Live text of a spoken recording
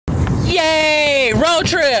Yay! Road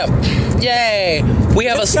trip! Yay! We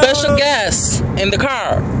have a special guest in the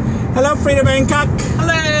car. Hello, Frida Bangkok.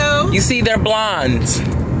 Hello. You see, they're blondes.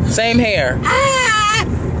 Same hair. Ah!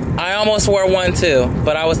 I almost wore one too,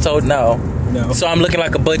 but I was told no. No. So I'm looking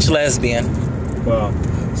like a butch lesbian. Well,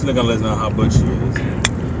 she's not gonna let us know how butch she is.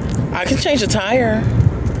 I can change the tire.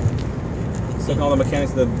 Still call the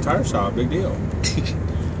mechanics at the tire shop. Big deal.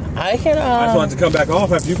 I can. I just wanted to come back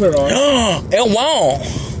off after you put it on. It won't.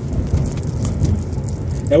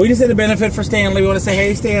 And we just did a benefit for Stanley. We want to say,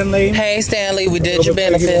 hey, Stanley. Hey, Stanley, we did your It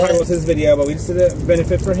benefit. was his video, but we just did a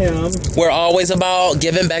benefit for him. We're always about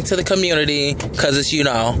giving back to the community because it's, you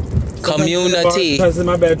know, community. Because in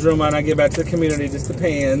my bedroom, and I give back to the community, just the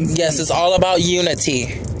pans. Yes, it's all about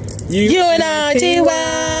unity. U-N-I-T-Y.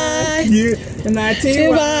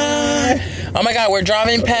 U-N-I-T-Y. Oh my God, we're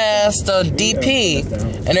driving past the DP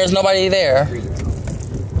and there's nobody there.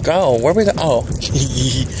 Go, where we go? Oh.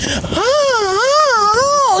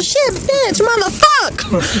 Oh, shit, bitch,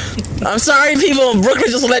 motherfucker. I'm sorry, people. Brooklyn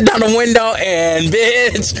just let down the window and,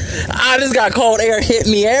 bitch, I just got cold air hit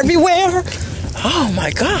me everywhere. Oh my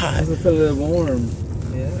God. I was feeling a little warm.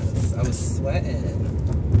 Yes, I was sweating.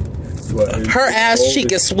 Her ass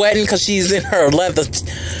cheek is sweating because she's in her leather,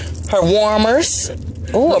 her warmers.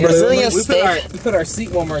 Oh, a Brazilian steak. We put our seat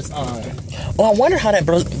warmers on. Well, I wonder how that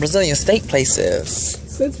Brazilian steak place is.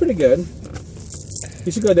 So it's pretty good.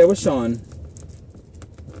 You should go there with Sean.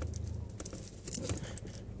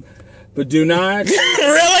 But do not.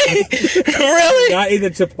 Really? Really? Not eat the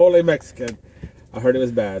Chipotle Mexican. I heard it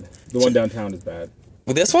was bad. The one downtown is bad.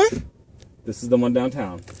 This one? This is the one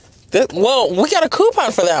downtown. Well, we got a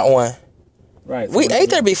coupon for that one. Right. So we ate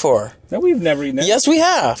there before. No, we've never eaten there. Yes, we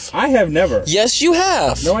have. I have never. Yes, you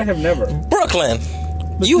have. No, I have never. Brooklyn.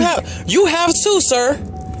 You have too, sir.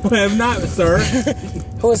 I have not, sir.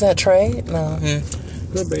 Who is that, Trey? No.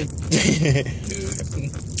 Could be.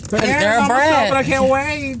 They're a brand. But I can't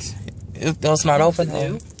wait. It's not open.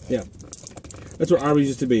 Yeah. That's where Arby's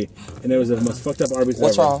used to be. And there was the most fucked up Arby's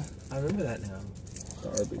What's ever. wrong? I remember that now. The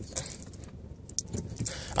Arby's.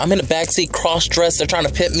 I'm in the backseat cross-dressed. They're trying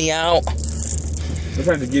to pimp me out. They're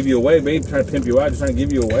trying to give you away, babe. Trying to pimp you out. Just trying to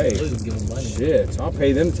give you away. Give them money. Shit. I'll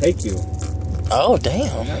pay them to take you. Oh,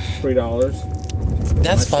 damn. Not $3.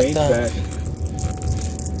 That's fucked up. Back.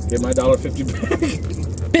 Get my $1.50 back.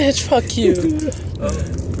 Bitch, fuck you.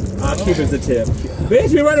 I'll keep it as a tip.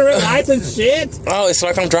 Bitch, we running red lights and shit. Oh, it's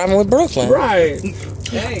like I'm driving with Brooklyn. Right.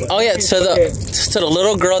 Hey. Oh yeah, to the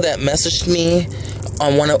little girl that messaged me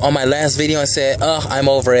on my last video and said, "Ugh, I'm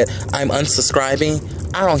over it. I'm unsubscribing."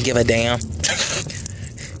 I don't give a damn.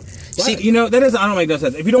 See, you know, I don't make no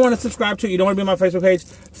sense. If you don't want to subscribe to it, you don't want to be on my Facebook page,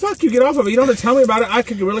 fuck you, get off of it. You don't have to tell me about it. I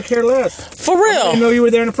could really care less. For real. I didn't know you were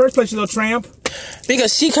there in the first place, you little tramp.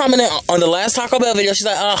 Because she commented on the last Taco Bell video, she's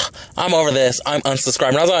like, "Ugh, I'm over this. I'm unsubscribing."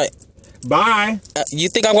 And I was like, bye. You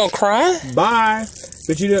think I'm gonna cry? Bye.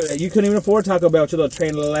 But you couldn't even afford Taco Bell, you little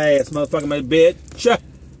train ass motherfucking my bitch.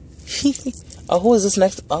 Oh, who is this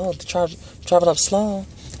next? Oh, driving up slow.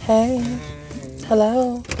 Hey.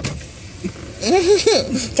 Hello.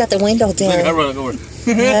 Got the window down. I'm running over.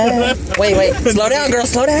 Wait. Slow down, girl.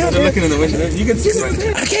 Slow down. I'm looking in the window. You can see right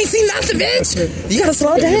there. I can't see nothing, bitch. You gotta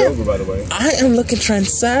slow Get down. over, by the way. I am looking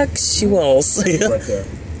transsexuals. Right there.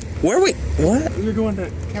 Where we? What? You're going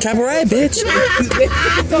to Cabaret, bitch.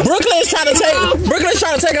 Brooklyn's trying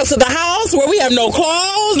to take us to the house where we have no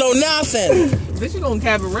clothes, no nothing. Bitch, you going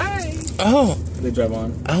cabaret. Oh. They drive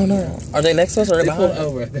on. I don't know. Are they next to us or are they They pull behind us?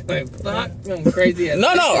 over. They're like, fuck, I'm crazy. No.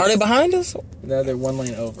 Are they behind us? No, they're one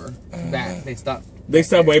lane over. Back. They stop. They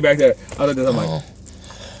stop way back there. I looked at them like,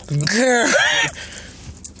 Girl.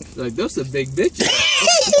 Like, those are big bitches.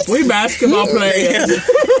 we basketball players.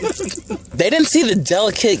 They didn't see the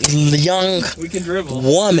delicate young We can dribble.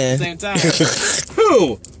 woman. At the same time.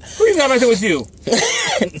 Who? Who you got back there with you?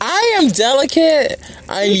 I am delicate.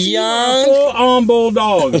 I'm young. Full-on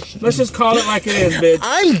bulldog. Let's just call it like it is, bitch.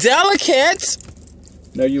 I'm delicate.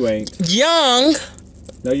 No, you ain't. Young.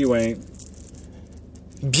 No, you ain't.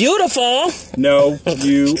 Beautiful. No,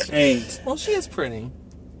 you ain't. Well, she is pretty.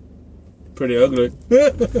 Pretty ugly.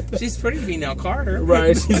 She's pretty female Carter.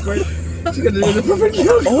 Right. She's pretty. She's gonna do the perfect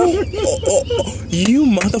joke. Oh, you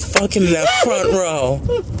motherfucking in that front row.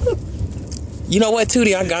 You know what,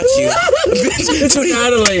 Tootie? I got you. This is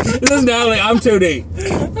Natalie. I'm 2D.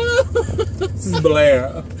 This is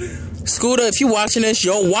Blair. Scooter, if you watching this,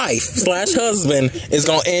 your wife/husband is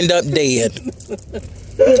gonna end up dead.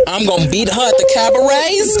 I'm gonna beat her at the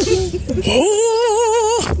cabarets.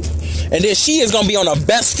 And then she is gonna be on the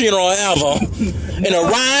best funeral ever. In a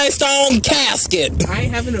rhinestone casket. I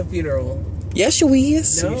ain't having a funeral. Yes, you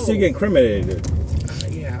is. No. You still get incriminated.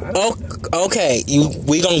 Yeah. Oh, okay.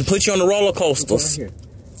 We gonna put you on the roller coasters. Right here.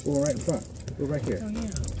 We're right in front. We're right here. Oh, yeah.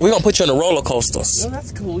 We gonna put you on the roller coasters. Well,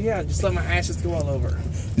 that's cool. Yeah, just let my ashes go all over.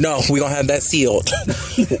 No, we gonna have that sealed.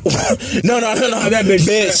 No, That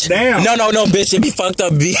bitch down. No, bitch. It'd be fucked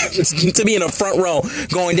up to be in the front row,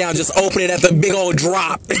 going down, just open it at the big old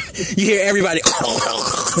drop. You hear everybody.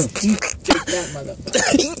 Take that,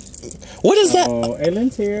 motherfucker. What is that? Oh,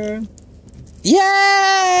 Ellen's here.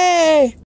 Yay!